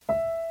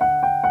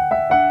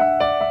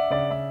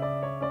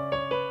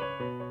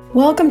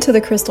Welcome to the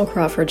Crystal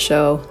Crawford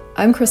Show.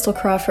 I'm Crystal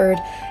Crawford,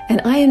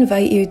 and I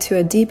invite you to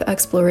a deep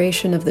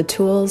exploration of the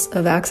tools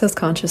of access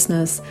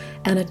consciousness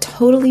and a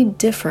totally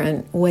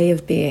different way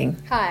of being.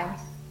 Hi.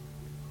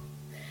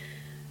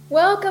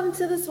 Welcome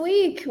to this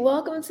week.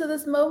 Welcome to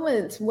this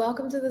moment.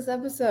 Welcome to this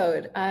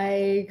episode.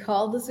 I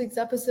called this week's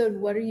episode,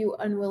 What Are You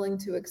Unwilling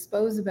to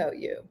Expose About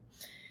You?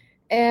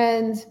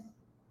 And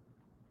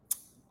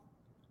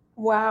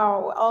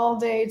wow, all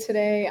day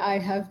today I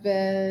have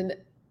been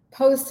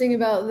posting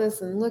about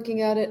this and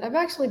looking at it. I've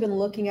actually been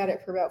looking at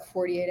it for about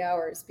 48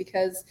 hours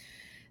because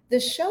the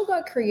show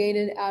got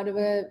created out of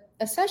a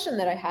session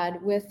that I had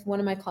with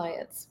one of my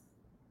clients.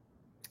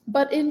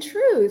 But in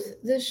truth,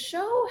 the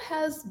show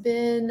has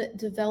been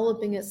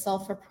developing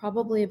itself for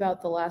probably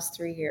about the last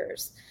 3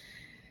 years.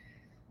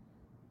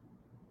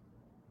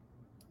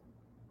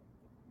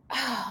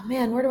 Oh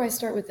man, where do I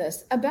start with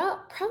this? It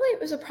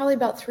was probably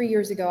about 3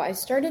 years ago, I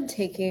started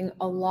taking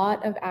a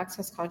lot of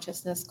access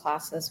consciousness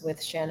classes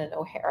with Shannon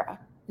O'Hara.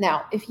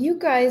 Now, if you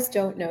guys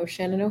don't know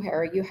Shannon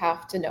O'Hara, you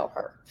have to know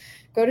her.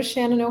 Go to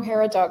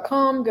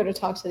shannanohara.com, go to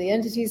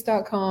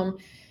talktotheentities.com.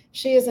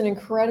 She is an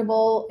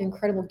incredible,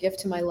 incredible gift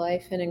to my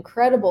life, an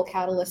incredible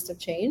catalyst of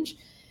change.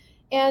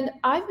 And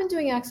I've been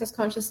doing access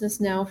consciousness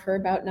now for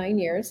about 9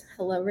 years.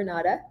 Hello,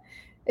 Renata.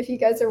 If you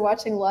guys are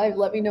watching live,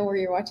 let me know where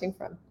you're watching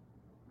from.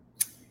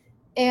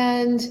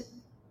 And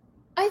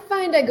I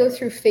find I go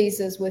through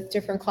phases with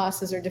different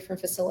classes or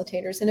different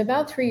facilitators. And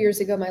about 3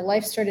 years ago, my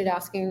life started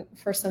asking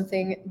for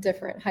something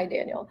different. Hi,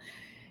 Daniel.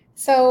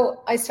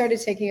 So I started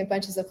taking a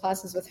bunches of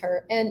classes with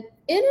her. And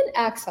in an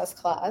access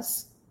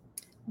class,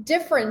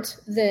 different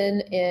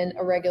than in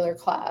a regular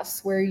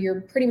class where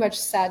you're pretty much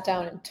sat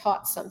down and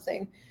taught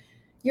something,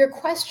 your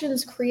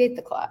questions create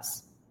the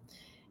class.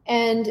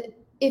 And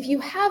if you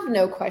have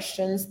no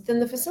questions, then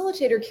the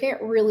facilitator can't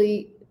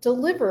really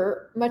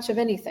deliver much of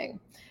anything.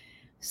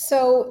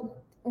 So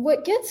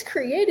what gets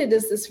created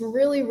is this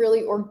really,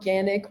 really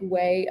organic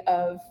way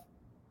of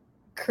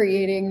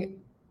creating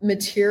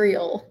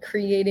material,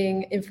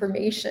 creating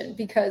information,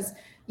 because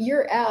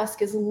your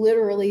ask is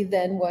literally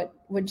then what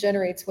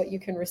generates what you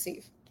can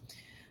receive.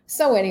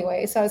 So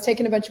anyway, so I was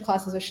taking a bunch of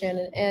classes with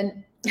Shannon,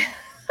 and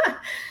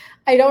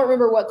I don't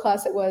remember what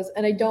class it was,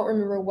 and I don't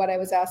remember what I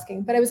was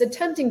asking, but I was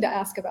attempting to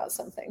ask about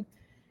something.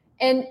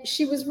 And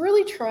she was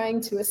really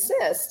trying to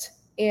assist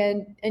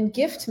and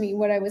gift me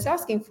what I was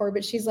asking for,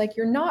 but she's like,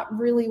 you're not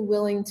really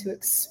willing to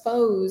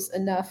expose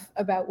enough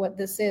about what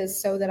this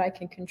is so that I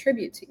can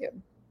contribute to you.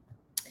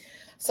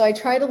 So I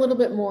tried a little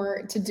bit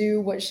more to do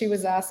what she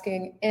was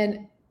asking.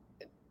 And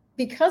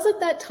because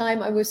at that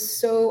time I was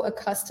so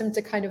accustomed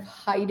to kind of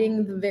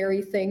hiding the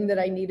very thing that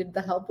I needed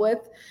the help with,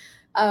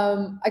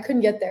 I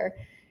couldn't get there.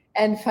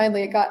 And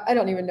finally I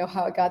don't even know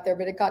how it got there,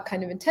 but it got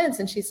kind of intense.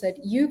 And she said,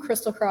 you,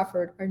 Crystal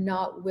Crawford, are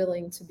not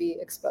willing to be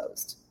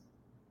exposed.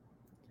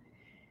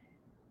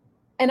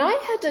 And I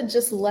had to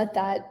just let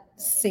that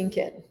sink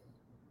in.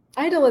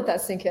 I had to let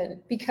that sink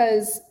in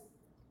because,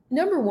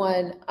 number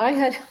one, I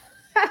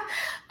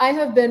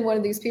have been one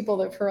of these people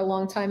that for a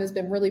long time has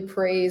been really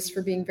praised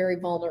for being very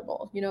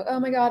vulnerable. You know, oh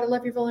my God, I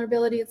love your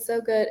vulnerability. It's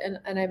so good. And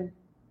I'm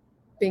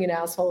being an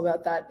asshole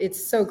about that.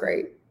 It's so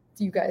great.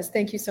 You guys,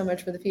 thank you so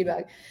much for the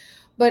feedback.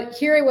 But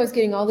here I was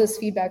getting all this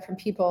feedback from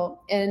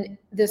people, and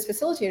this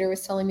facilitator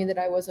was telling me that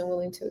I wasn't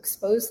willing to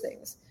expose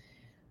things.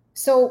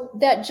 So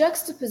that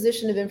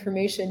juxtaposition of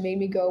information made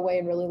me go away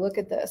and really look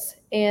at this.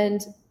 And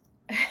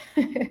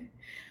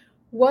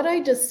what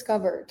I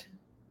discovered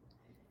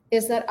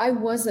is that I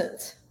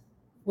wasn't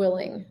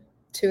willing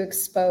to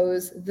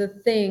expose the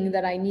thing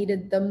that I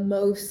needed the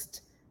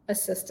most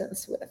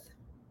assistance with.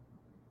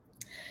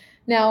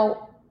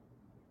 Now,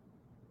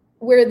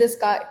 where this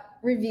got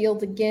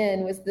revealed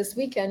again was this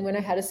weekend when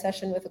I had a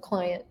session with a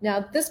client.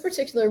 Now, this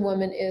particular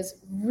woman is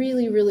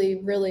really, really,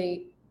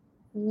 really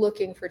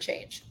looking for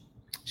change.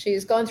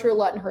 She's gone through a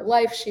lot in her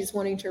life. She's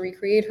wanting to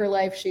recreate her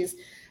life. She's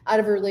out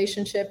of a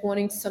relationship,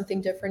 wanting something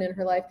different in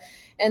her life.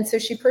 And so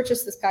she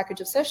purchased this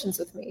package of sessions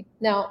with me.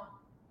 Now,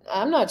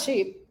 I'm not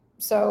cheap.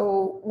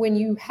 So when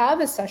you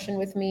have a session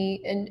with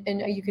me and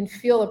you can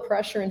feel the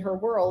pressure in her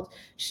world,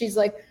 she's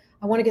like,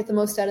 I want to get the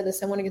most out of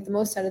this. I want to get the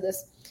most out of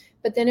this.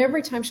 But then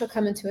every time she'll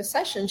come into a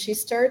session, she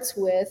starts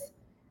with,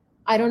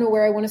 I don't know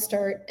where I want to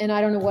start, and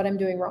I don't know what I'm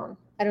doing wrong.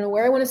 I don't know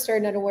where I want to start,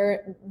 and I don't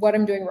know what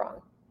I'm doing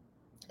wrong.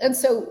 And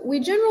so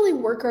we generally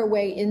work our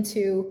way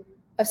into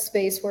a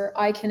space where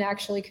I can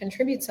actually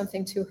contribute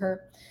something to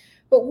her.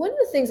 But one of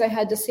the things I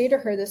had to say to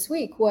her this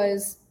week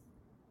was,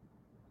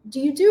 do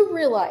you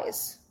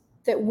realize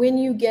that when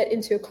you get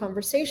into a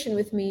conversation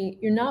with me,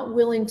 you're not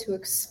willing to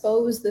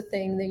expose the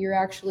thing that you're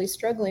actually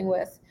struggling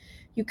with?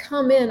 You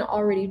come in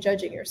already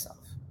judging yourself.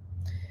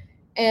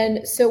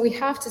 And so we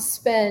have to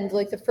spend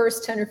like the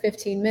first 10 or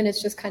 15 minutes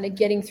just kind of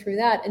getting through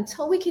that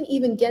until we can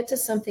even get to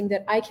something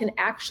that I can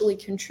actually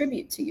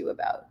contribute to you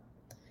about.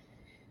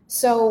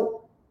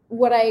 So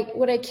what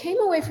I came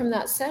away from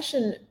that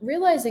session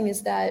realizing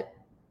is that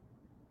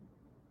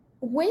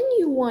when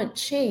you want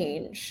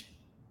change,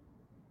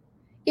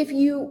 if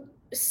you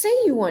say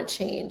you want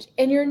change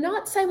and you're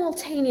not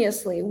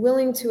simultaneously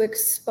willing to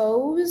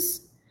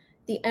expose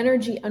the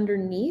energy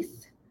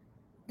underneath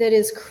that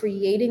is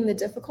creating the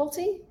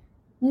difficulty,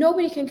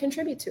 nobody can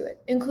contribute to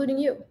it, including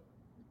you.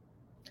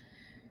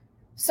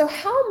 So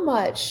how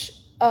much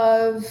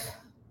of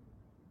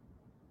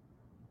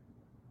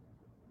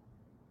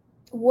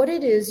what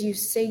it is you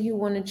say you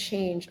want to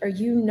change are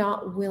you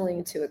not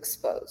willing to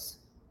expose?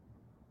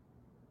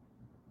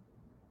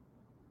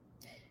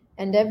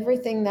 And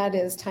everything that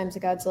is times a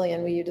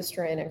godzillion will you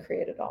destroy and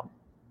create it all.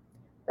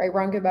 Right,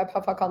 wrong, good, bad,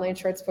 pop, all nine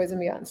shorts, boys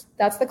and beyonds.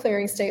 That's the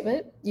clearing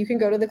statement. You can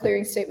go to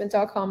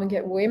theclearingstatement.com and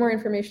get way more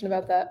information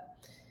about that.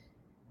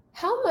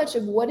 How much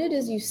of what it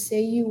is you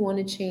say you want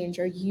to change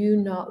are you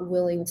not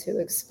willing to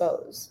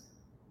expose?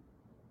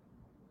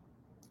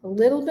 A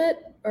little bit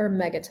or a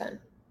megaton?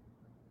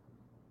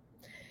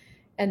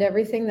 And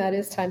everything that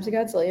is times a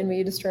godzillion will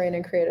you destroy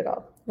and create it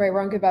all. Right,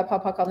 wrong, good, bad,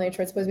 pop, all nine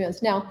shorts, boys and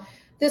beyonds. Now,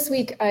 this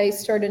week, I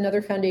started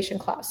another foundation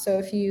class. So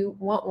if you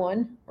want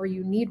one or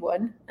you need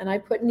one, and I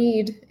put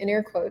need in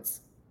air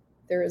quotes,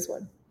 there is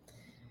one.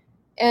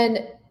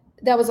 And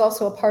that was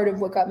also a part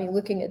of what got me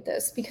looking at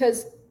this,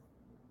 because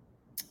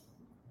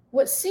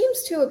what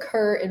seems to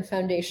occur in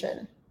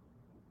foundation,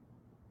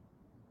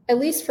 at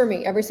least for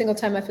me, every single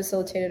time I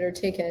facilitate it or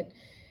take it,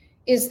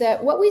 is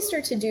that what we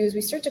start to do is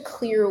we start to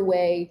clear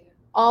away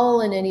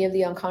all and any of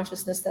the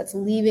unconsciousness that's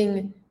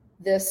leaving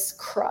this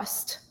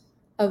crust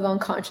of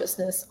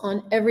unconsciousness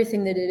on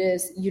everything that it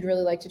is you'd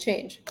really like to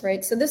change,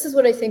 right? So this is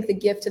what I think the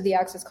gift of the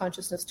Access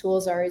Consciousness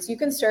tools are, is you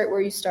can start where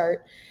you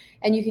start,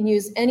 and you can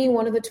use any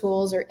one of the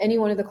tools or any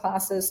one of the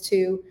classes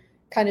to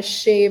kind of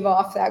shave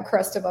off that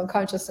crust of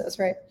unconsciousness,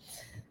 right?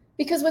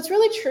 Because what's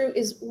really true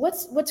is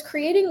what's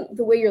creating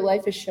the way your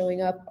life is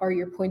showing up are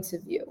your points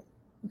of view,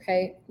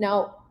 okay?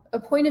 Now, a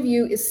point of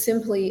view is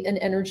simply an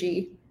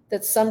energy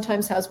that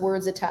sometimes has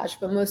words attached,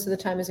 but most of the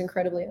time is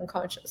incredibly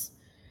unconscious.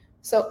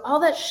 So all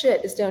that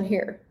shit is down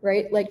here,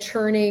 right? Like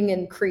churning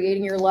and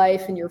creating your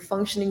life, and you're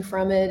functioning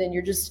from it, and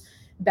you're just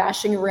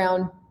bashing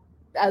around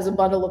as a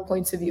bundle of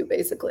points of view,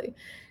 basically.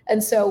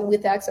 And so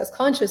with Access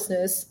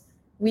Consciousness,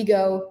 we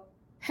go,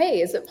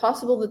 hey, is it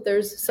possible that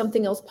there's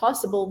something else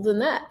possible than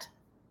that?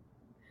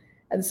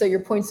 And so your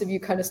points of view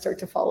kind of start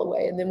to fall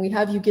away. And then we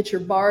have you get your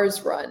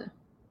bars run,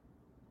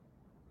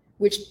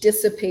 which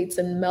dissipates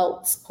and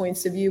melts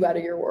points of view out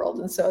of your world.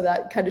 And so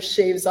that kind of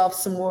shaves off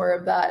some more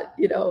of that,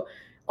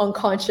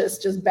 unconscious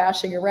just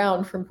bashing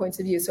around from points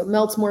of view. So it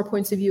melts more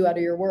points of view out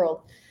of your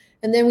world.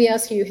 And then we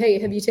ask you, hey,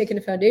 have you taken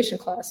a foundation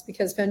class?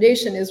 Because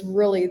foundation is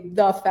really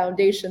the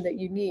foundation that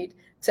you need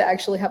to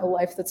actually have a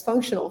life that's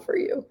functional for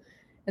you.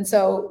 And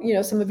so,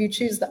 some of you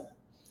choose them.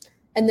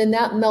 And then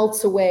that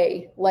melts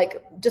away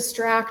like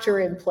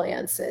distractor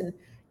implants and,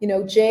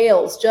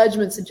 jails,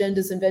 judgments,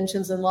 agendas,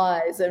 inventions, and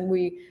lies. And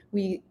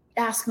we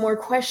ask more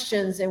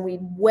questions, and we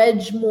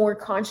wedge more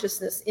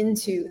consciousness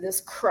into this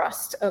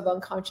crust of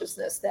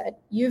unconsciousness that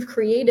you've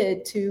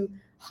created to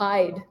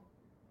hide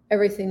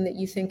everything that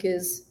you think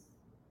is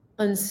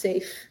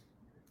unsafe.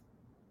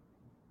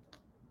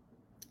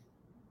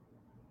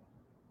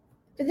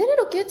 And then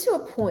it'll get to a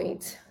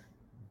point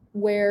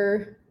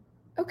where,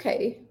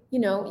 okay,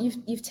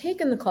 you've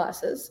taken the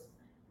classes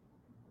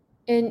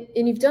and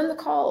you've done the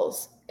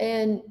calls,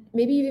 and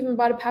maybe you've even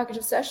bought a package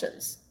of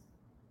sessions,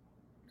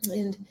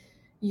 and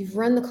you've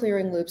run the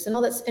clearing loops and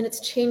all that, and it's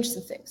changed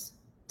some things,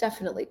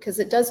 definitely, because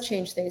it does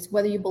change things,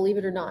 whether you believe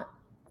it or not.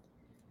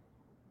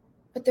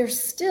 But there's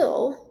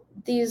still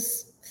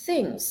these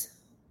things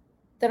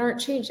that aren't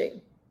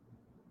changing.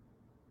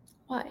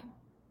 Why?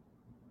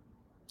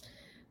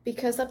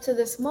 Because up to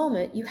this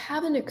moment, you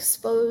haven't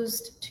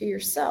exposed to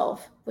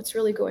yourself what's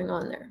really going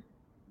on there.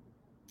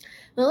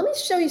 Now, let me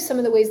show you some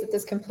of the ways that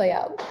this can play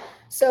out.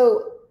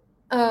 So,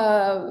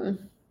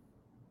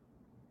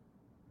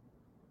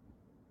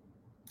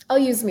 I'll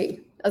use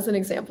me as an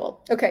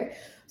example. Okay,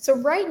 so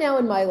right now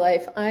in my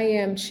life, I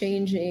am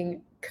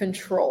changing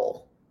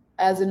control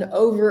as an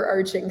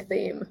overarching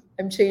theme.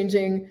 I'm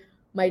changing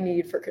my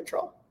need for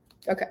control.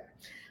 Okay,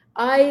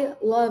 I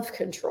love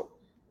control.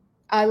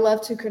 I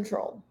love to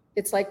control.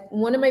 It's like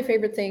one of my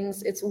favorite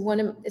things. It's one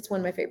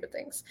of my favorite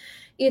things.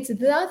 It's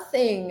the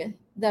thing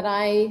that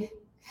I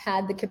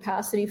had the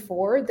capacity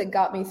for, that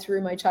got me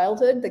through my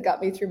childhood, that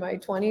got me through my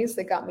 20s,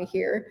 that got me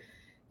here.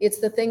 It's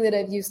the thing that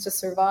I've used to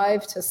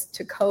survive,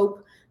 to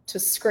cope, to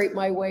scrape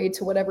my way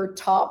to whatever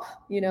top,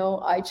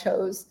 I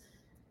chose.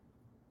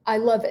 I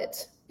love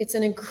it. It's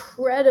an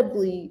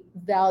incredibly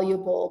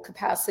valuable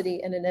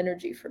capacity and an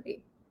energy for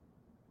me.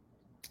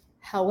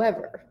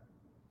 However,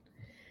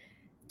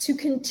 to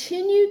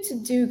continue to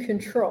do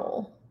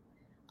control,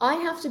 I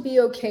have to be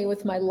okay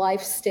with my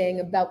life staying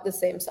about the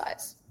same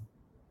size,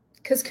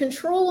 because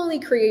control only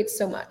creates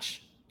so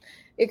much.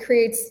 It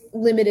creates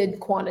limited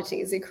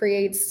quantities. It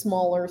creates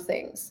smaller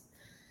things.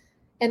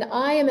 And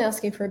I am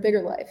asking for a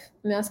bigger life.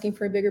 I'm asking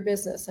for a bigger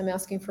business. I'm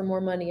asking for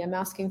more money. I'm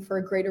asking for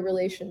a greater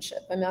relationship.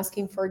 I'm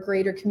asking for a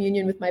greater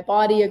communion with my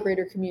body, a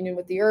greater communion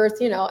with the earth.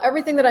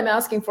 Everything that I'm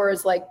asking for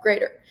is like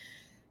greater.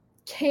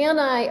 Can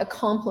I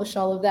accomplish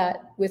all of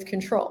that with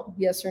control?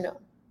 Yes or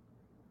no?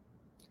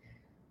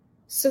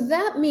 So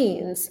that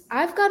means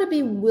I've got to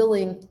be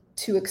willing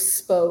to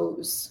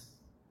expose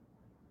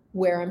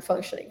where I'm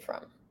functioning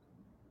from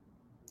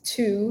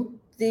to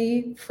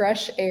the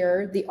fresh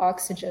air, the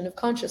oxygen of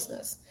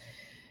consciousness.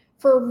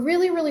 For a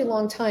really, really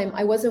long time,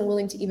 I wasn't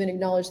willing to even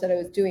acknowledge that I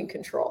was doing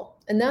control.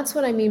 And that's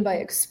what I mean by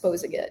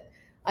exposing it.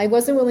 I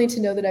wasn't willing to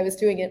know that I was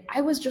doing it.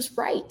 I was just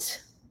right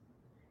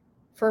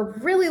for a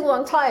really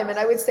long time. And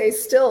I would say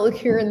still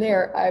here and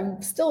there,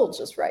 I'm still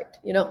just right,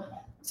 you know?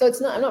 So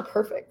I'm not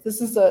perfect.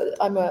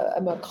 I'm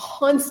a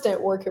constant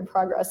work in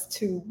progress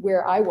to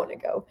where I want to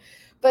go.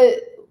 But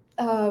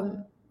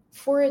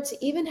for it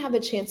to even have a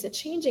chance at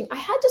changing, I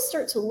had to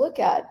start to look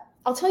at,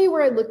 I'll tell you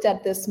where I looked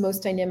at this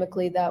most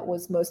dynamically that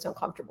was most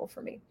uncomfortable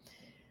for me.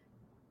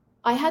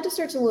 I had to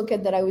start to look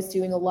at that I was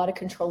doing a lot of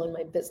control in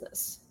my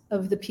business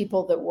of the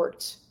people that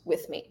worked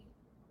with me.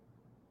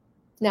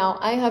 Now,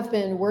 I have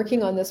been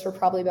working on this for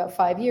probably about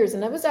 5 years,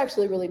 and I was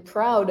actually really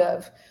proud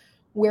of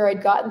where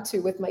I'd gotten to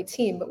with my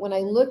team. But when I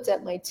looked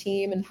at my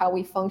team and how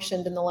we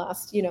functioned in the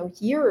last,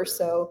 year or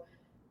so,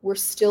 we're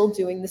still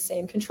doing the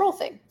same control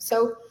thing.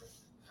 So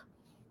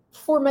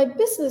for my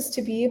business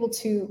to be able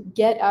to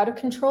get out of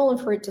control and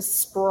for it to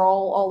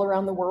sprawl all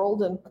around the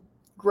world and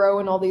grow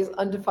in all these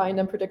undefined,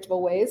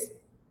 unpredictable ways,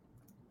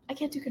 I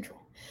can't do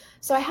control.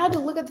 So I had to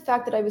look at the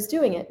fact that I was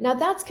doing it. Now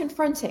that's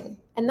confronting.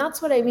 And that's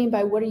what I mean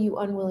by what are you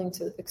unwilling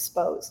to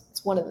expose?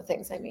 It's one of the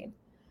things I mean.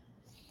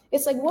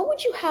 It's like, what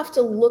would you have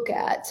to look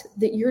at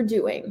that you're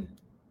doing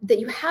that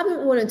you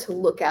haven't wanted to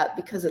look at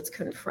because it's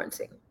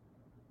confronting?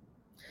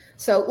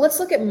 So let's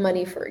look at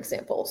money, for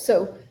example.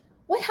 So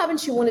what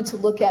haven't you wanted to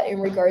look at in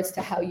regards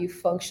to how you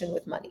function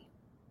with money?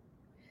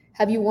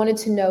 Have you wanted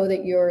to know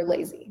that you're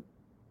lazy?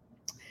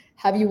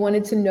 Have you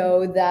wanted to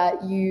know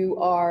that you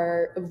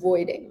are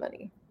avoiding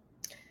money?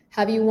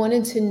 Have you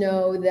wanted to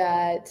know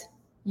that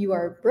you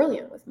are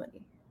brilliant with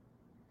money?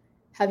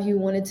 Have you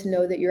wanted to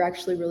know that you're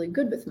actually really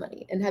good with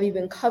money? And have you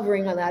been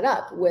covering on that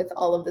up with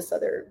all of this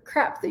other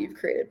crap that you've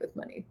created with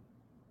money?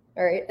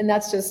 All right. And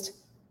that's just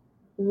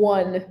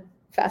one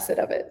facet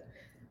of it.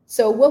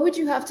 So what would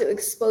you have to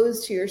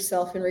expose to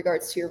yourself in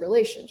regards to your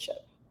relationship?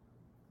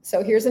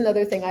 So here's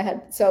another thing I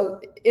had. So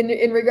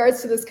in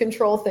regards to this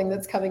control thing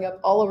that's coming up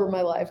all over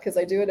my life, because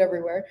I do it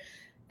everywhere,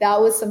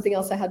 that was something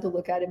else I had to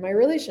look at in my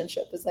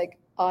relationship. Is like,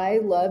 I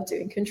love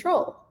doing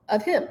control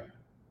of him.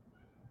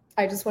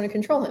 I just want to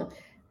control him.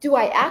 Do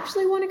I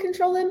actually want to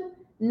control him?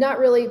 Not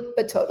really,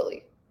 but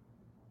totally.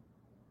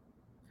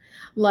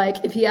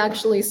 Like, if he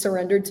actually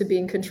surrendered to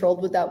being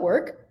controlled, would that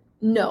work?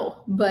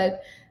 No,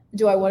 but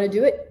do I want to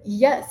do it?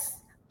 Yes.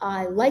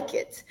 I like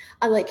it.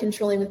 I like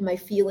controlling with my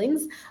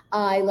feelings.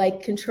 I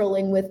like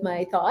controlling with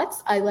my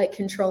thoughts. I like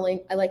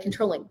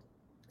controlling.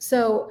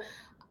 So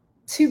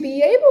to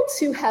be able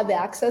to have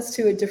access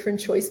to a different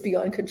choice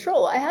beyond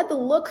control, I had to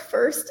look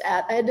first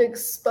at, I had to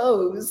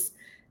expose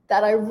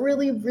that I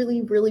really,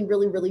 really, really,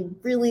 really, really,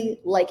 really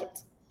like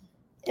it.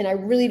 And I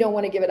really don't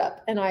want to give it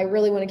up. And I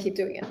really want to keep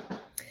doing it.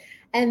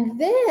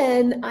 And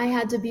then I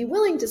had to be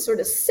willing to sort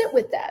of sit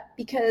with that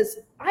because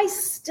I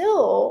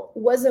still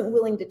wasn't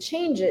willing to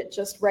change it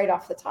just right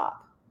off the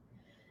top.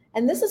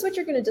 And this is what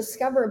you're going to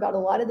discover about a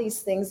lot of these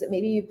things that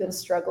maybe you've been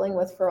struggling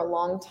with for a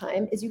long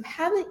time is you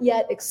haven't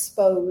yet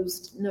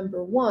exposed,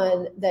 number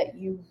one, that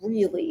you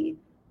really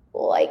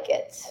like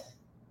it.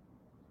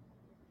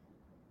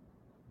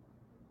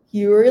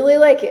 You really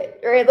like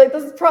it, right? Like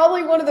this is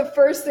probably one of the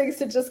first things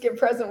to just get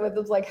present with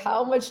is like,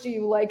 how much do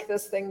you like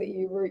this thing that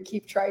you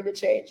keep trying to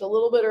change? A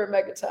little bit or a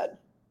megaton?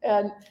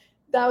 And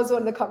that was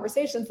one of the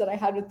conversations that I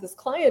had with this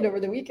client over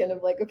the weekend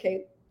of like,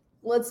 okay,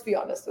 let's be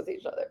honest with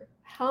each other.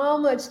 How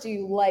much do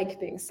you like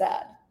being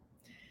sad?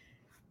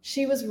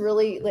 She was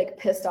really like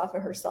pissed off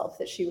at herself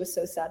that she was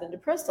so sad and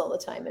depressed all the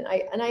time. And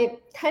I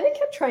kind of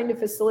kept trying to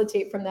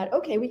facilitate from that.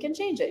 Okay, we can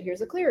change it. Here's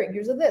a clearing.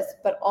 Here's a this.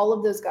 But all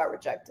of those got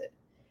rejected.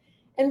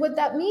 And what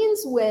that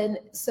means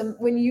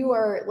when you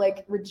are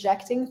like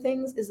rejecting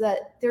things is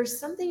that there's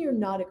something you're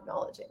not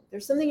acknowledging.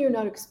 There's something you're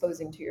not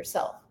exposing to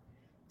yourself.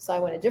 So I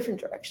went a different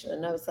direction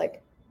and I was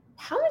like,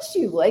 how much do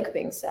you like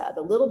being sad?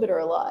 A little bit or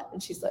a lot?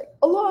 And she's like,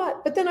 a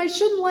lot, but then I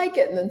shouldn't like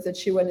it. And then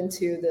she went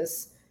into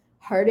this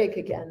heartache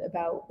again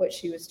about what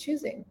she was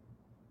choosing.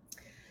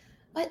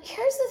 But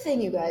here's the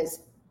thing, you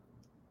guys,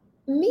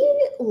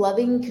 me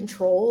loving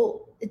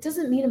control, it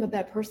doesn't mean I'm a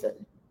bad person.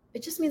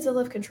 It just means I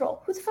love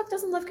control. Who the fuck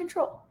doesn't love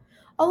control?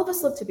 All of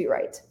us love to be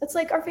right. That's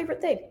like our favorite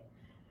thing,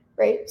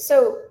 right?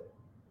 So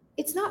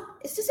it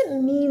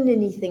doesn't mean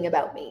anything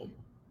about me.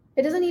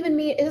 It doesn't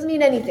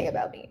mean anything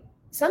about me.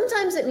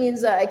 Sometimes it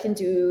means that I can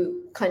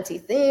do cunty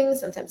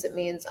things. Sometimes it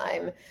means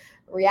I'm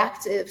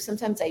reactive.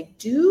 Sometimes I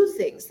do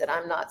things that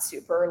I'm not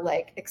super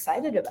like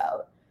excited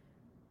about,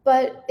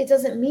 but it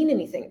doesn't mean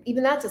anything.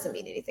 Even that doesn't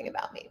mean anything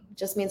about me. It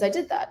just means I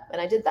did that and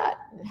I did that.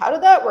 And how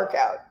did that work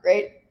out,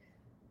 right?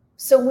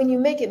 So when you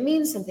make it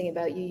mean something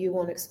about you, you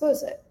won't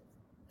expose it.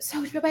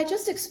 So by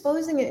just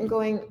exposing it and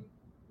going,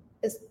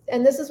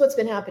 and this is what's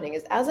been happening,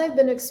 is as I've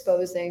been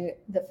exposing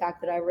the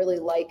fact that I really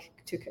like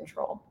to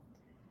control,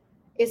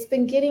 it's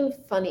been getting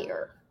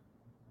funnier.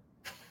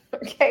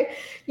 Okay.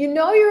 You're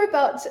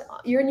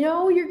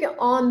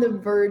on the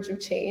verge of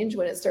change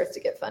when it starts to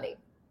get funny.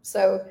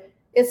 So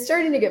it's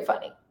starting to get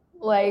funny.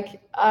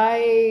 Like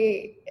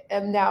I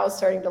am now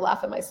starting to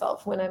laugh at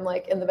myself when I'm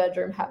like in the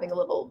bedroom having a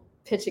little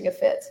pitching a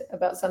fit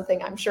about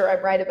something I'm sure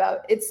I'm right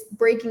about. It's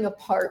breaking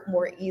apart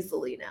more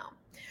easily now.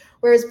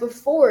 Whereas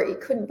before it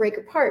couldn't break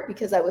apart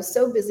because I was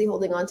so busy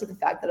holding on to the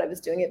fact that I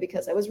was doing it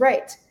because I was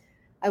right.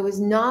 I was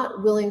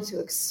not willing to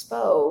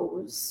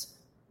expose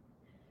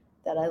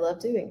that I love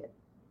doing it.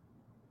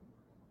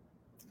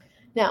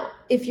 Now,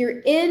 if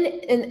you're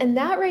and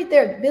that right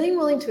there, being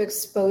willing to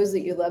expose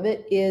that you love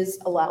it is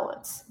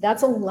allowance.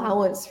 That's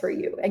allowance for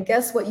you. And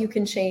guess what you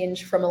can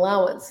change from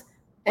allowance?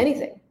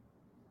 Anything.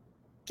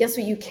 Guess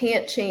what you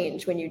can't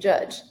change when you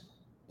judge?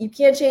 You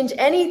can't change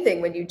anything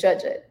when you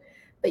judge it,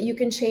 but you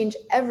can change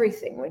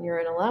everything when you're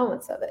in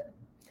allowance of it.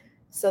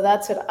 So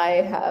that's what I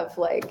have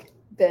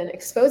been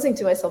exposing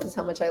to myself, is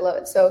how much I love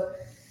it. So,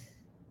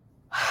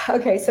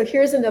 okay, so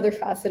here's another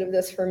facet of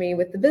this for me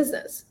with the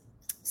business.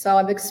 So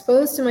I've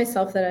exposed to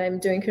myself that I'm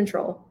doing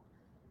control.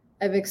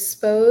 I've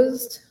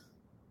exposed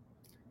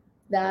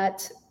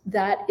that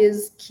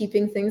is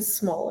keeping things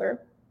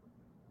smaller.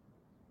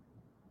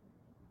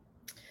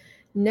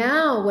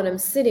 Now what I'm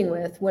sitting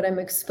with, what I'm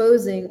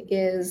exposing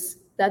is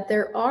that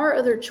there are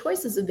other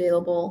choices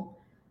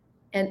available,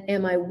 and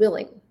am I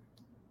willing?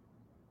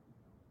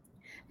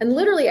 And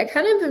literally, I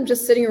kind of am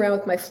just sitting around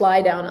with my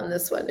fly down on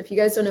this one. If you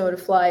guys don't know what a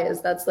fly is,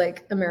 that's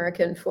like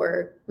American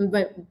for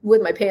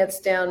with my pants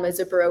down, my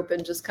zipper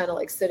open, just kind of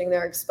like sitting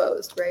there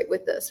exposed, right,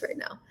 with this right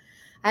now.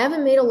 I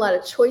haven't made a lot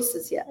of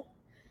choices yet,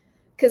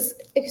 because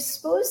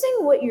exposing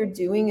what you're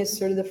doing is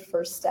sort of the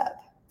first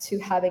step to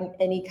having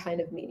any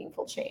kind of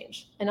meaningful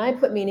change. And I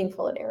put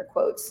meaningful in air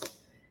quotes.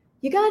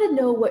 You got to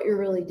know what you're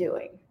really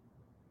doing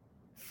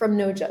from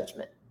no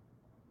judgment.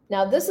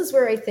 Now, this is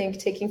where I think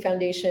taking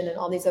foundation and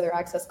all these other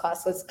access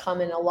classes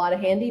come in a lot of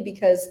handy,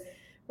 because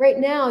right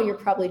now you're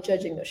probably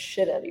judging the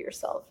shit out of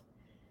yourself.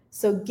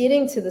 So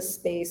getting to the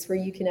space where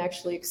you can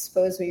actually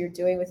expose what you're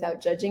doing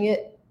without judging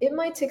it, it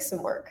might take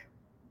some work.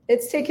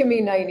 It's taken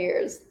me 9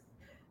 years.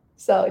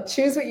 So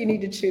choose what you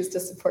need to choose to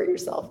support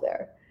yourself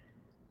there.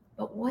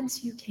 But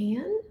once you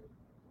can,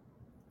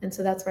 and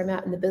so that's where I'm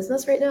at in the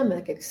business right now. I'm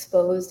like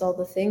exposed all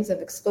the things.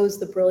 I've exposed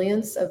the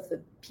brilliance of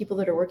the people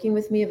that are working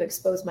with me. I've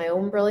exposed my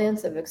own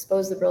brilliance. I've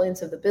exposed the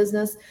brilliance of the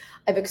business.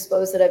 I've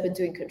exposed that I've been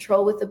doing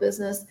control with the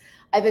business.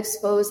 I've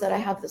exposed that I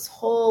have this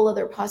whole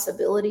other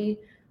possibility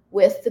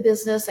with the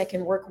business. I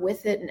can work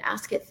with it and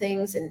ask it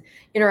things and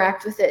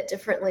interact with it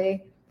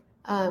differently.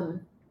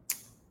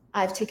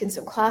 I've taken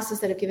some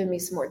classes that have given me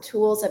some more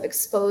tools. I've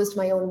exposed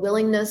my own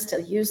willingness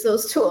to use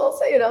those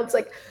tools. It's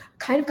like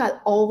kind of got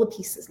all the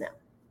pieces now.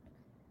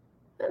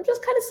 I'm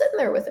just kind of sitting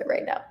there with it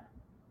right now.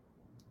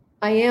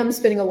 I am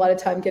spending a lot of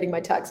time getting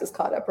my taxes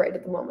caught up right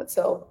at the moment.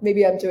 So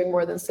maybe I'm doing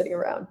more than sitting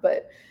around,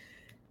 but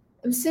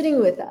I'm sitting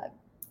with that.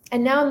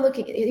 And now I'm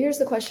looking, here's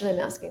the question I'm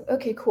asking.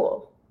 Okay,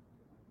 cool.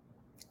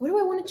 What do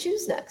I want to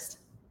choose next?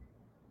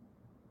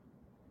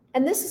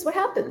 And this is what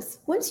happens.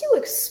 Once you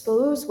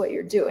expose what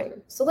you're doing,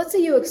 so let's say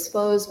you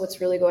expose what's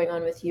really going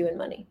on with you and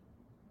money,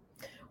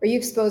 or you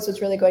expose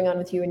what's really going on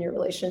with you and your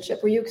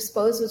relationship, or you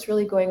expose what's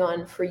really going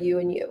on for you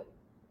and you.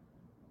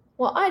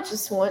 Well, I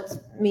just want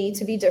me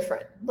to be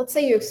different. Let's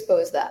say you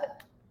expose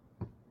that.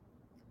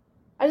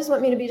 I just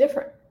want me to be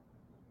different.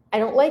 I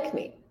don't like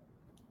me.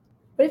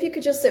 But if you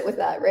could just sit with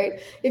that, right?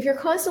 If you're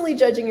constantly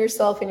judging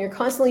yourself and you're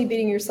constantly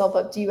beating yourself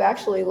up, do you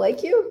actually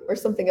like you or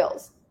something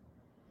else?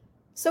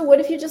 So what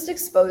if you just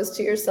expose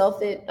to yourself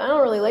that I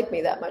don't really like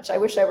me that much. I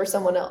wish I were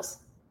someone else.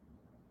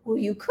 Well,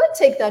 you could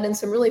take that in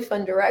some really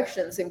fun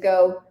directions and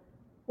go,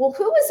 well,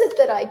 who is it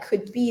that I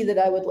could be that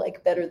I would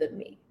like better than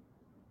me?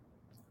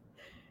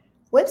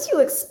 Once you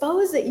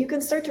expose it, you can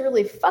start to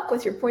really fuck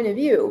with your point of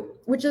view,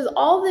 which is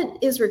all that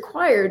is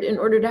required in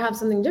order to have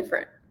something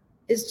different,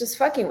 is just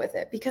fucking with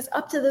it. Because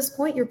up to this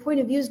point, your point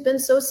of view has been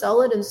so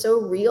solid and so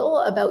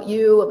real about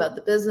you, about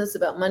the business,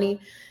 about money,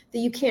 that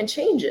you can't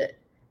change it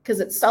because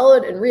it's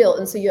solid and real.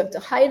 And so you have to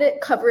hide it,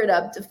 cover it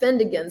up,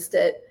 defend against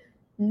it,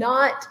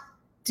 not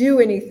do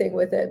anything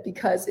with it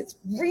because it's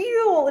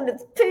real and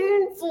it's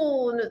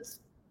painful and it's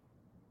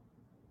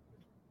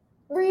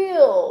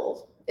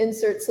real.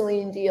 Insert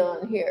Celine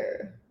Dion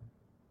here.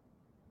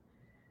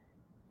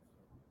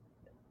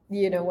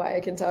 You know why I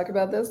can talk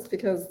about this?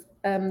 Because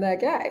I'm that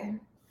guy.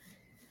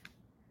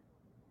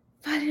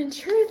 But in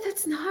truth,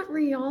 it's not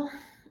real.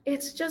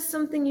 It's just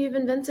something you've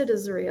invented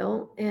as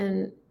real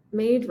and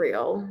made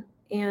real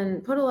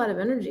and put a lot of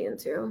energy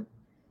into.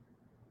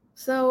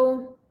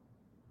 So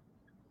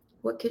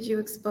what could you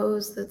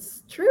expose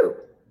that's true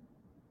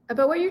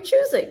about what you're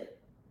choosing?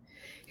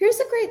 Here's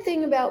the great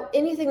thing about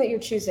anything that you're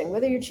choosing,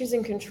 whether you're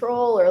choosing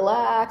control or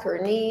lack or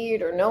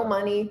need or no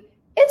money,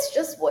 it's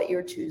just what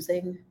you're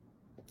choosing.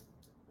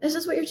 It's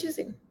just what you're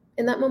choosing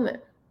in that moment.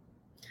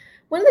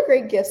 One of the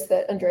great gifts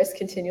that Andres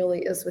continually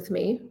is with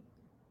me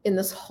in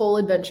this whole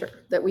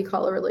adventure that we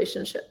call a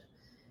relationship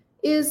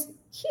is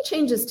he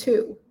changes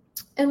too.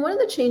 And one of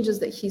the changes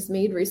that he's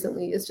made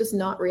recently is just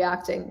not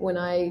reacting when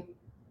I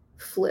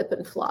flip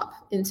and flop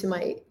into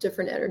my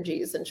different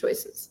energies and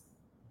choices.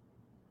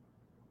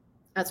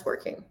 That's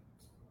working.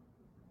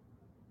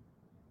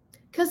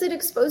 Because it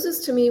exposes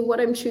to me what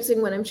I'm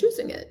choosing when I'm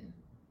choosing it.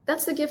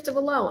 That's the gift of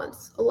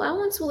allowance.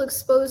 Allowance will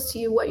expose to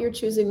you what you're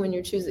choosing when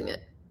you're choosing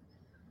it.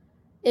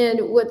 And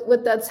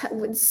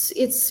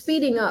it's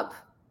speeding up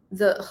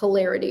the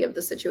hilarity of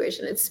the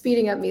situation. It's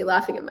speeding up me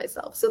laughing at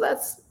myself. So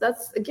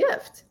that's a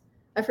gift.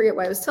 I forget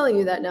why I was telling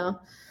you that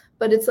now,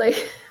 but it's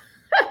like,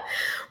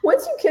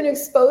 once you can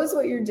expose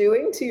what you're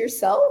doing to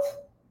yourself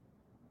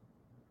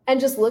and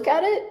just look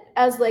at it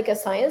as like a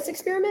science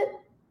experiment,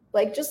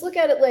 like just look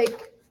at it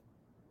like,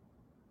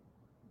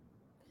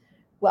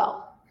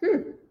 well,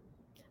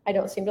 I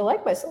don't seem to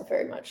like myself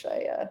very much.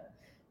 I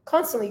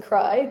constantly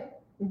cry,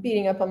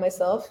 beating up on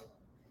myself,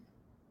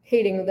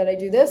 hating that I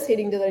do this,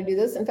 hating that I do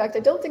this. In fact, I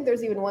don't think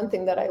there's even one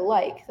thing that I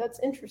like. That's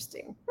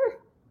interesting.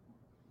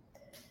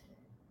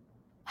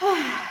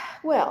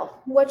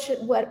 Well, what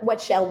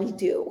shall we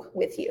do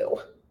with you?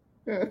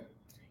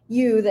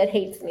 You that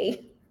hates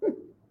me.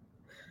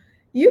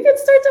 You can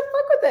start to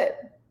fuck with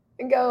it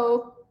and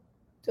go,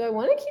 do I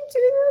want to keep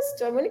doing this?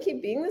 Do I want to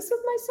keep being this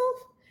with myself?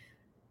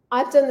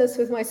 I've done this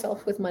with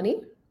myself with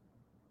money.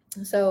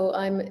 So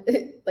I'm,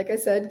 like I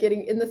said,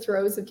 getting in the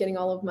throes of getting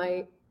all of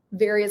my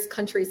various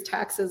countries'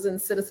 taxes and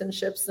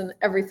citizenships and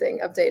everything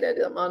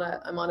updated. I'm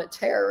on a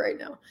tear right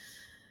now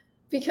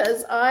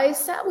because I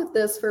sat with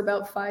this for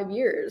about 5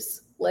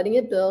 years, letting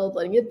it build,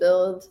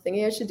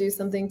 thinking I should do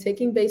something,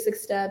 taking basic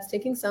steps,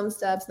 taking some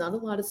steps, not a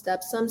lot of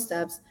steps, some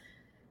steps.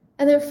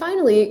 And then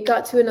finally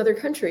got to another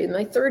country,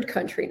 my third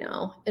country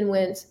now, and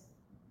went,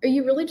 are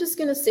you really just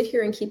going to sit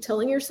here and keep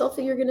telling yourself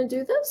that you're going to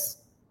do this?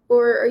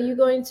 Or are you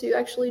going to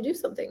actually do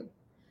something?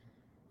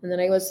 And then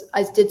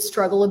I did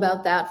struggle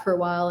about that for a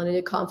while, and I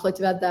did conflict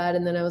about that.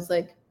 And then I was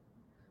like,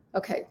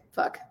 okay,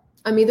 fuck.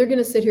 I'm either going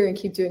to sit here and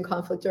keep doing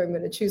conflict or I'm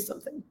going to choose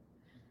something.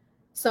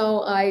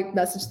 So I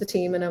messaged the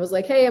team and I was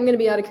like, hey, I'm going to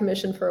be out of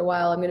commission for a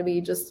while. I'm going to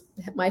be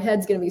my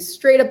head's going to be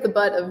straight up the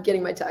butt of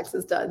getting my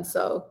taxes done.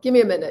 So give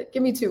me a minute,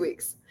 give me 2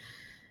 weeks.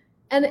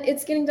 And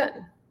it's getting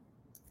done.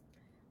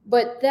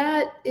 But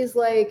that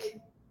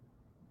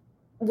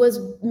was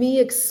me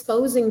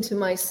exposing to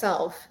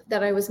myself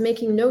that I was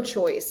making no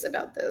choice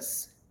about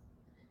this.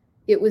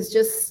 It was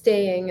just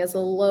staying as a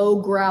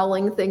low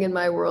growling thing in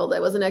my world. I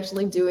wasn't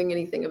actually doing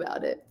anything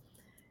about it.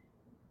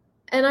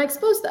 And I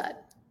exposed that.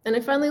 And I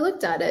finally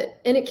looked at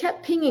it and it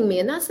kept pinging me.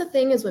 And that's the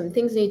thing, is when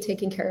things need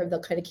taken care of, they'll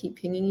kind of keep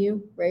pinging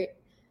you, right?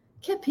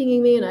 It kept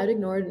pinging me and I'd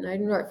ignore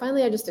it.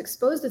 Finally, I just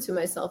exposed it to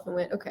myself and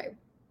went, okay.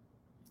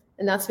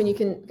 And that's when you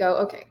can go,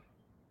 okay,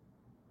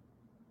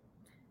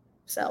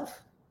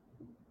 self,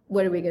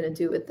 what are we going to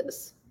do with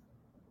this?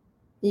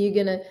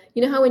 You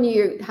know how when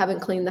you haven't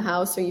cleaned the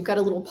house or you've got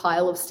a little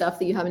pile of stuff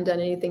that you haven't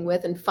done anything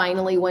with, and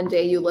finally one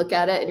day you look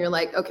at it and you're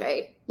like,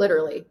 okay,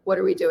 literally, what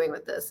are we doing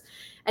with this?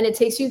 And it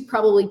takes you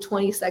probably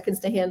 20 seconds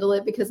to handle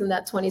it, because in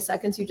that 20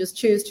 seconds you just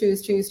choose,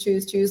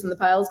 and the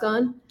pile's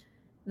gone.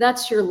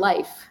 That's your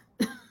life.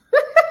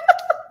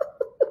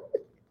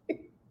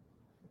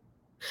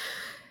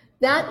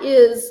 That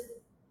is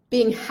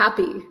being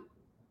happy.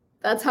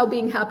 That's how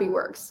being happy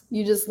works.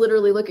 You just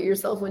literally look at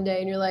yourself one day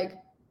and you're like,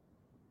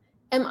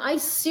 am I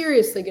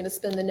seriously going to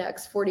spend the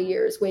next 40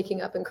 years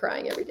waking up and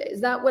crying every day?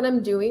 Is that what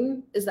I'm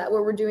doing? Is that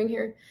what we're doing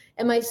here?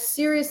 Am I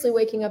seriously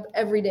waking up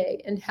every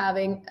day and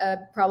having a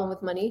problem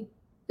with money?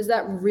 Is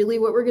that really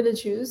what we're going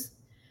to choose?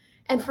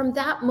 And from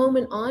that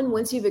moment on,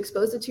 once you've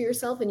exposed it to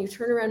yourself and you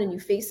turn around and you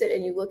face it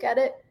and you look at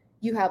it,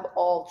 you have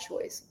all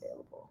choice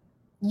available.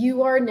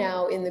 You are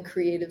now in the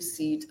creative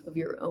seat of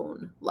your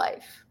own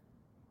life.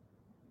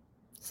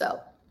 So,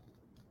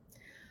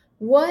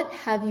 what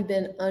have you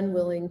been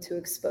unwilling to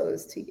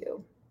expose to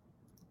you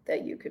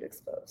that you could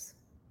expose?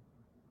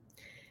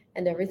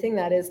 And everything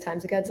that is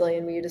times a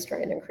godzillion, will you destroy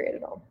it and create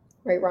it all?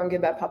 Right, wrong,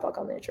 good, bad, pop,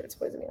 all, nature, it's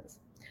poison, yes.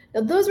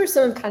 Now, those were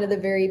some of kind of the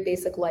very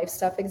basic life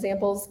stuff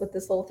examples with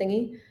this little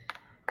thingy.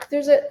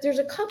 There's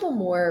a couple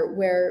more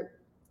where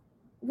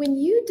when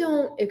you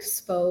don't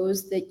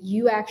expose that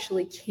you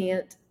actually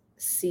can't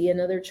see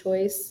another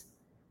choice,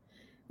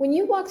 when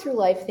you walk through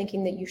life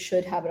thinking that you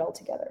should have it all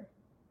together,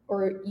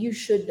 or you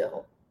should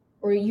know,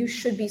 or you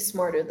should be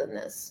smarter than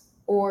this,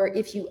 or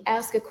if you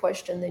ask a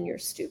question, then you're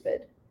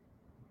stupid,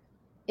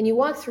 and you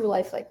walk through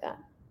life like that,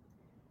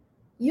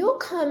 you'll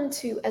come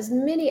to as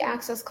many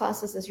access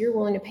classes as you're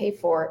willing to pay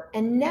for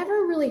and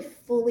never really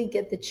fully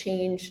get the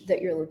change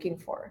that you're looking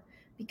for,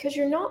 because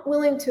you're not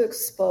willing to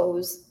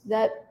expose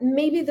that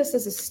maybe this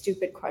is a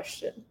stupid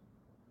question.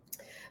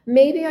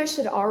 Maybe I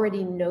should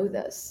already know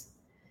this.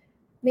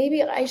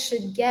 Maybe I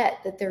should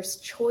get that there's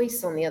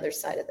choice on the other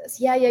side of this.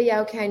 Yeah,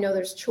 okay, I know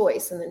there's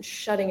choice, and then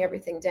shutting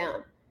everything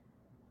down.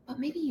 But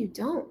maybe you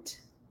don't.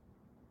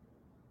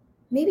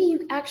 Maybe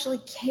you actually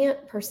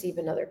can't perceive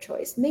another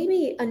choice.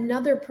 Maybe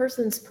another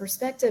person's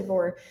perspective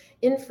or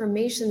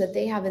information that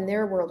they have in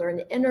their world or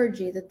an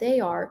energy that they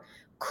are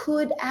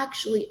could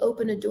actually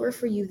open a door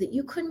for you that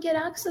you couldn't get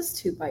access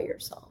to by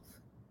yourself.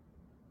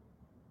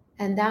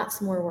 And that's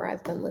more where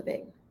I've been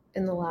living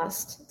in the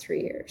last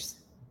 3 years.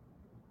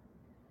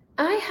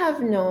 I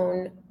have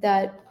known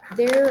that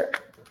there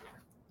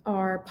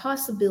are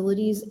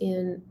possibilities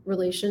in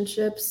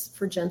relationships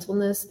for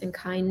gentleness and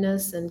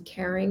kindness and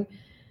caring.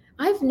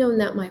 I've known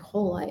that my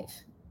whole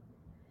life.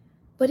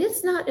 But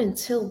it's not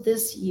until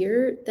this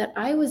year that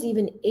I was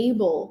even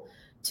able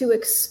to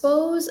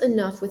expose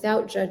enough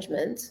without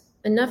judgment,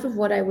 enough of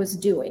what I was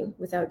doing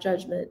without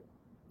judgment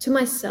to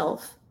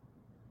myself,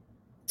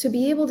 to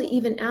be able to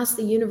even ask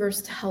the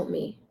universe to help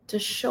me, to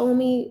show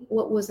me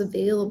what was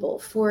available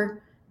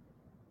for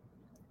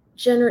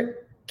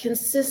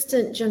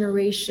consistent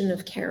generation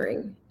of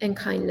caring and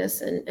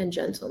kindness and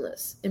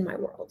gentleness in my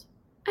world.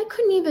 I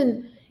couldn't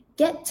even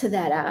get to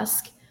that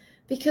ask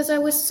because I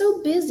was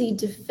so busy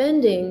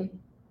defending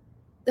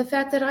the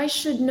fact that I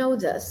should know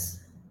this.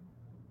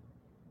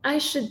 I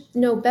should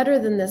know better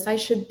than this. I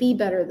should be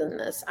better than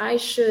this. I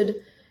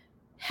should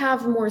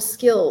have more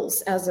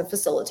skills as a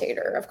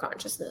facilitator of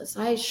consciousness.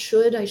 I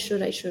should.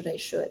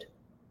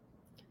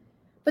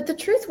 But the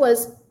truth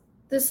was,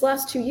 this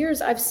last 2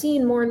 years, I've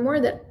seen more and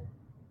more that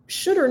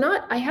should or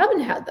not, I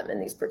haven't had them in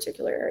these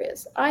particular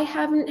areas. I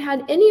haven't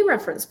had any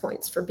reference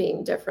points for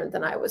being different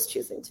than I was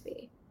choosing to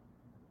be.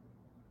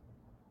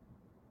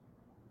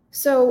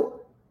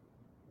 So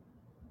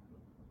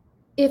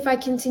if I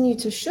continue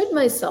to should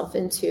myself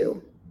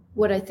into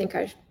what I think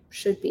I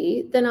should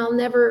be, then I'll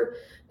never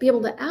be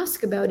able to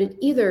ask about it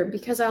either,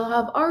 because I'll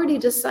have already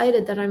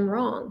decided that I'm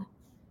wrong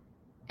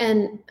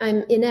and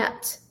I'm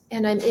inept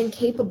and I'm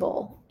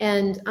incapable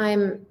and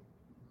I'm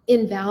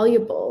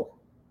invaluable,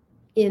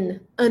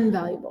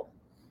 unvaluable.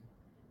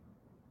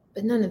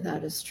 But none of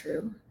that is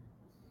true.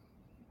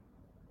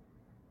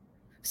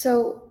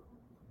 So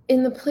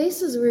in the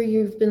places where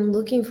you've been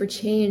looking for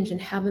change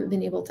and haven't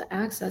been able to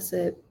access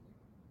it,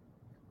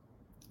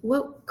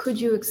 what could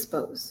you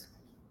expose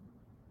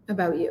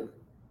about you?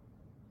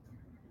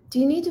 Do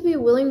you need to be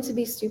willing to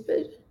be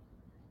stupid?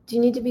 Do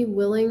you need to be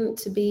willing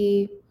to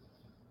be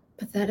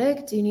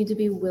pathetic? Do you need to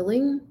be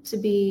willing to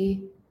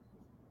be,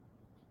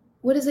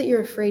 what is it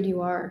you're afraid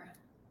you are?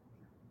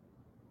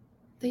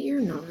 That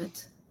you're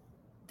not.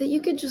 That you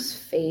could just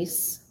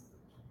face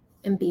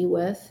and be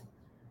with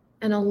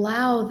and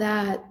allow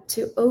that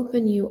to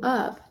open you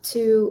up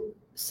to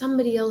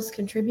somebody else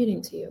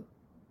contributing to you.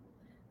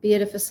 Be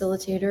it a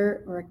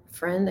facilitator or a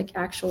friend, like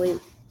actually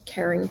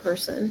caring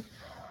person,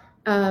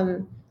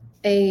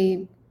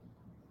 a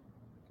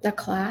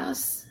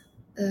class,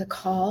 a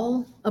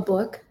call, a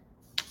book,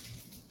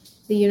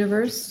 the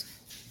universe.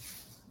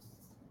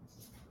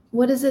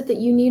 What is it that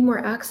you need more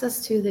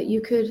access to that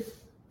you could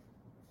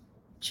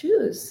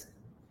choose,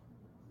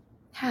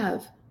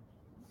 have,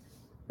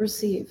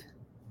 receive,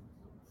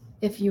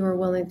 if you are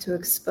willing to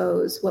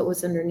expose what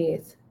was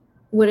underneath,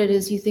 what it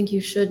is you think you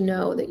should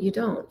know that you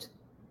don't,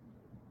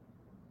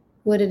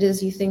 what it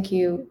is you think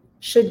you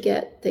should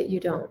get that you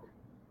don't.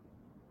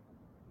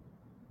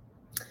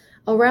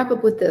 I'll wrap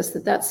up with this,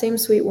 that same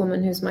sweet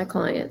woman who's my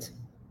client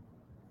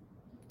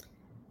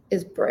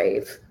is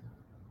brave.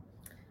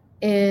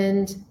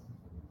 And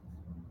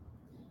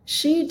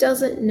she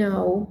doesn't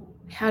know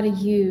how to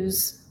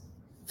use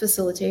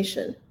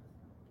facilitation.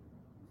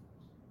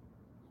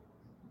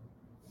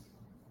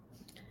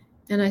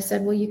 And I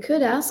said, well, you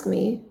could ask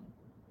me,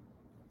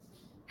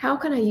 how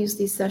can I use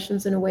these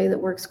sessions in a way that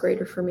works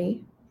greater for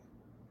me?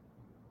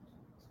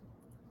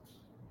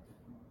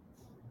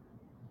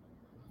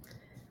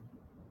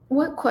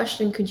 What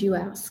question could you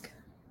ask?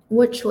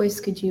 What choice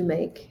could you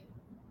make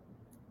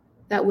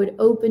that would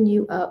open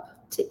you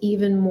up to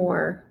even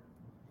more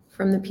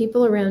from the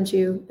people around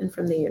you and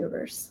from the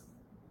universe?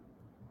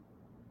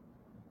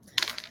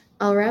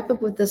 I'll wrap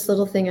up with this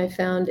little thing I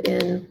found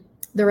in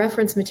the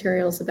reference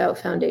materials about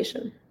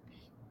foundation.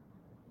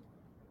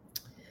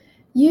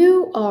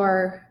 You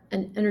are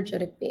an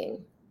energetic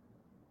being,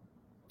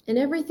 and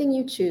everything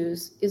you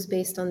choose is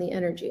based on the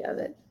energy of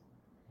it.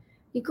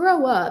 You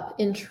grow up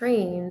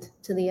entrained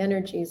to the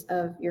energies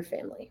of your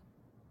family.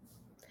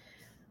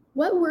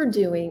 What we're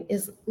doing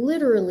is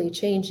literally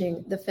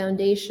changing the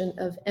foundation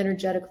of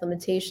energetic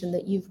limitation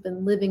that you've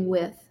been living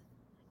with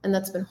and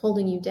that's been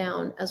holding you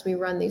down as we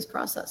run these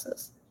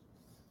processes.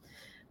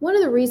 One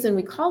of the reasons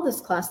we call this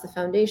class the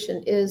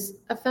foundation is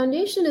a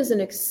foundation is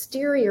an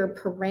exterior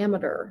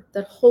parameter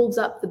that holds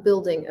up the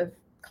building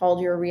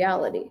called your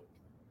reality,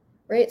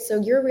 right?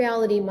 So your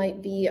reality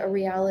might be a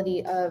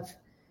reality of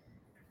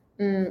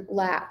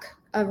lack,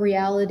 a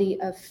reality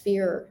of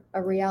fear,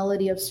 a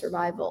reality of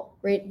survival,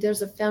 right?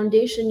 There's a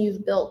foundation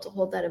you've built to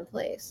hold that in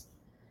place.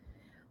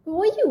 But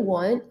what you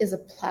want is a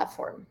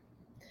platform.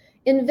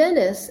 In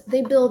Venice,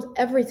 they build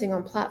everything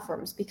on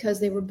platforms because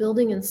they were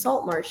building in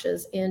salt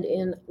marshes and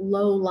in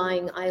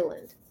low-lying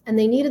island, and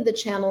they needed the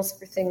channels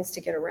for things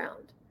to get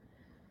around.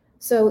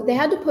 So they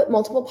had to put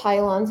multiple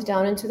pylons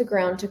down into the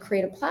ground to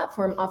create a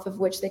platform off of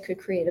which they could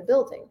create a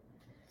building.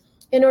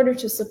 In order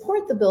to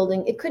support the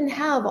building, it couldn't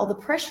have all the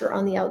pressure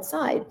on the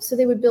outside. So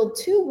they would build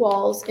 2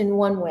 walls in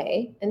one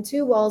way and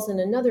 2 walls in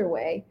another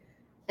way,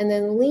 and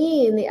then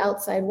lean the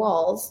outside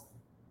walls,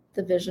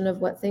 the vision of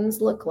what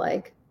things look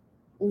like,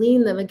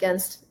 lean them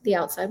against the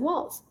outside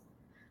walls.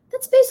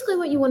 That's basically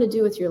what you want to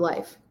do with your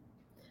life.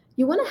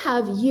 You want to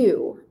have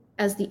you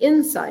as the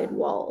inside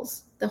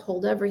walls that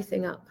hold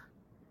everything up.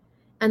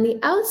 And the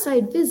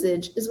outside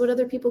visage is what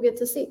other people get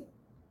to see.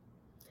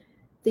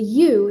 The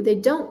you they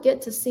don't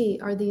get to see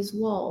are these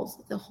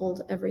walls that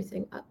hold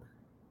everything up.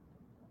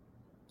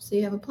 So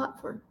you have a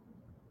platform.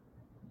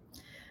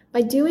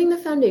 By doing the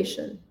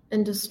foundation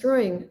and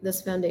destroying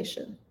this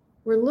foundation,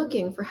 we're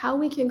looking for how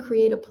we can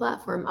create a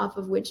platform off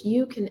of which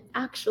you can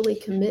actually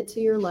commit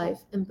to your life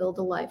and build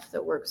a life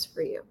that works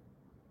for you.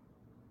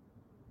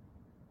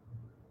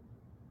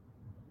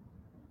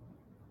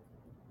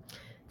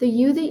 The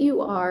you that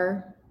you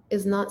are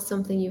is not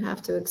something you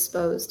have to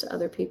expose to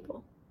other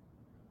people.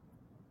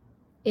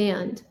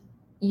 And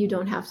you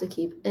don't have to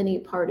keep any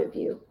part of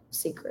you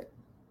secret.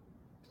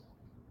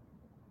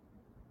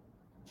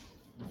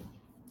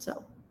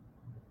 So,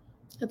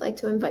 I'd like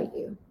to invite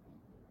you.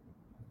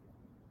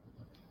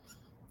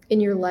 In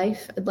your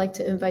life, I'd like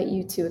to invite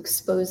you to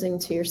exposing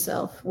to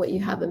yourself what you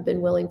haven't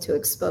been willing to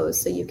expose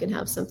so you can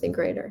have something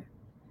greater.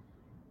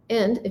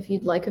 And if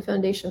you'd like a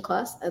foundation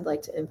class, I'd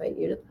like to invite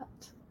you to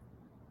that.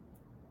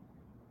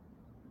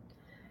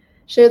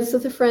 Share this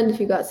with a friend if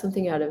you got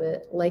something out of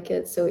it. Like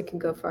it so it can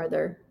go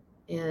farther.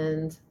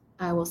 And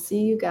I will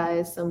see you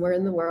guys somewhere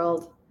in the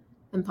world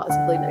and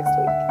possibly next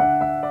week.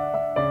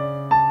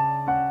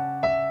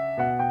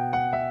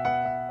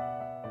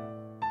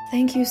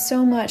 Thank you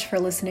so much for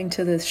listening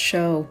to this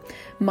show.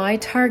 My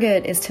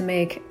target is to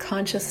make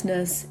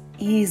consciousness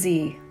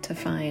easy to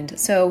find.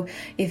 So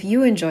if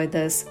you enjoyed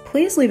this,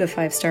 please leave a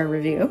 5-star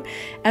review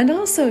and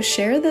also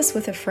share this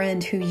with a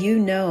friend who you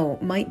know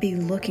might be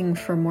looking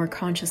for more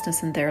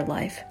consciousness in their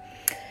life.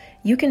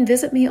 You can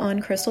visit me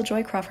on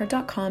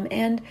crystaljoycrawford.com,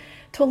 and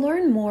to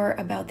learn more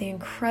about the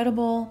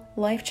incredible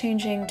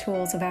life-changing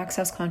tools of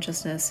Access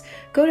Consciousness,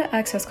 go to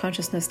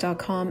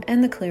accessconsciousness.com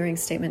and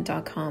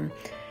theclearingstatement.com.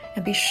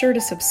 And be sure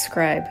to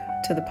subscribe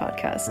to the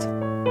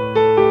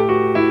podcast.